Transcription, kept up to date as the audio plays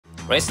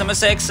Race number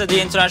 6,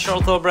 the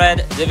International Thoroughbred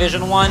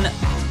Division 1.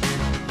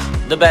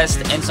 The best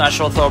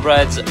international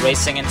thoroughbreds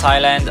racing in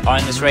Thailand are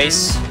in this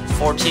race.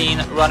 14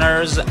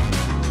 runners.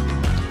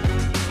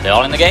 They're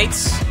all in the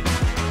gates.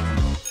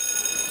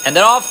 And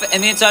they're off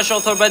in the International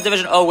Thoroughbred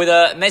Division. Oh, with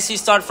a messy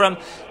start from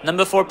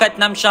number 4, Pet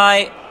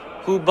Namchai,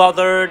 who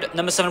bothered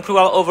number 7,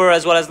 Prual over,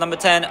 as well as number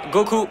 10,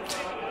 Goku.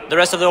 The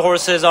rest of the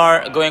horses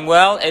are going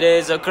well. It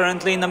is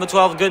currently number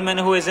 12, Goodman,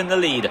 who is in the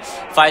lead.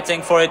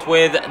 Fighting for it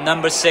with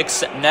number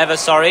 6, Never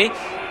Sorry.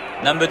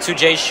 Number 2,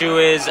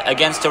 Jaishu is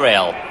against the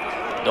rail.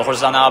 The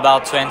horses are now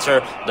about to enter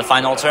the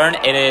final turn.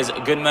 It is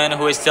Goodman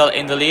who is still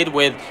in the lead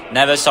with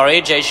Never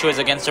Sorry. Jaishu is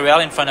against the rail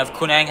in front of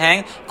Kunang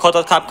Hang.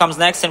 Kotal Cup comes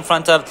next in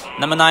front of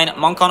number 9,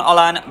 Mongkon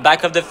Olan.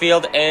 Back of the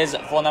field is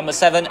for number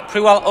 7,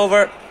 Priwal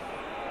over.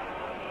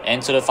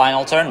 Into the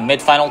final turn,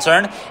 mid-final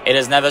turn. It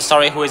is Never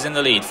Sorry who is in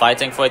the lead.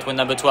 Fighting for it with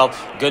number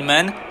 12,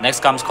 Goodman. Next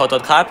comes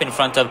Kotal Cup in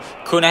front of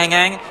Kunang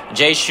Hang.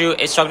 Jaishu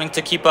is struggling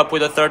to keep up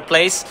with the third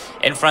place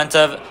in front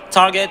of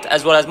Target,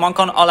 as well as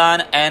Mongkon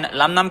Olan and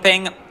Lam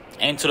Namping.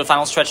 Into the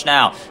final stretch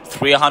now.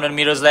 300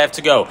 meters left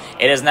to go.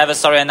 It is Never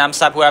Sorry and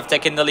Namsap who have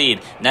taken the lead.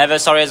 Never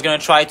Sorry is going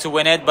to try to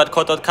win it, but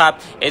Kotot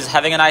Kap is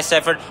having a nice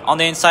effort on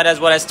the inside,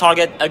 as well as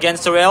Target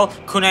against the rail.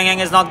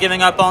 Kunangeng is not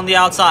giving up on the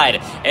outside.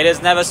 It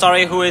is Never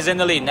Sorry who is in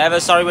the lead. Never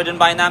Sorry, ridden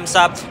by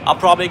Namsap, are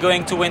probably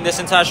going to win this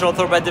International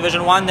Thoroughbred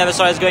Division 1. Never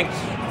Sorry is going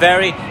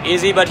very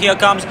easy, but here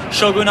comes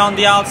Shogun on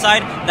the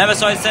outside. Never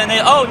Sorry is saying,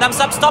 oh,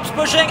 Namsap stops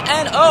pushing,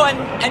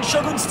 and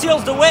Shogun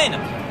steals the win.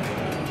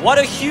 What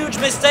a huge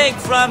mistake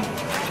from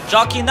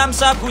jockey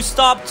Namsap, who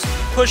stopped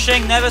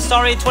pushing Never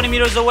Sorry 20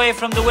 meters away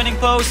from the winning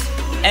post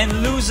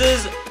and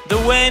loses the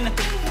win.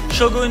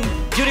 Shogun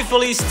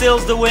beautifully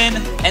steals the win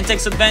and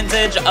takes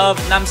advantage of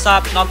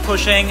Namsap not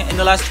pushing in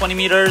the last 20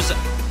 meters.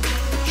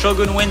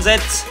 Shogun wins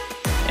it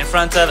in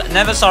front of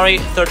Never Sorry,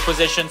 third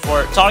position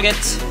for Target.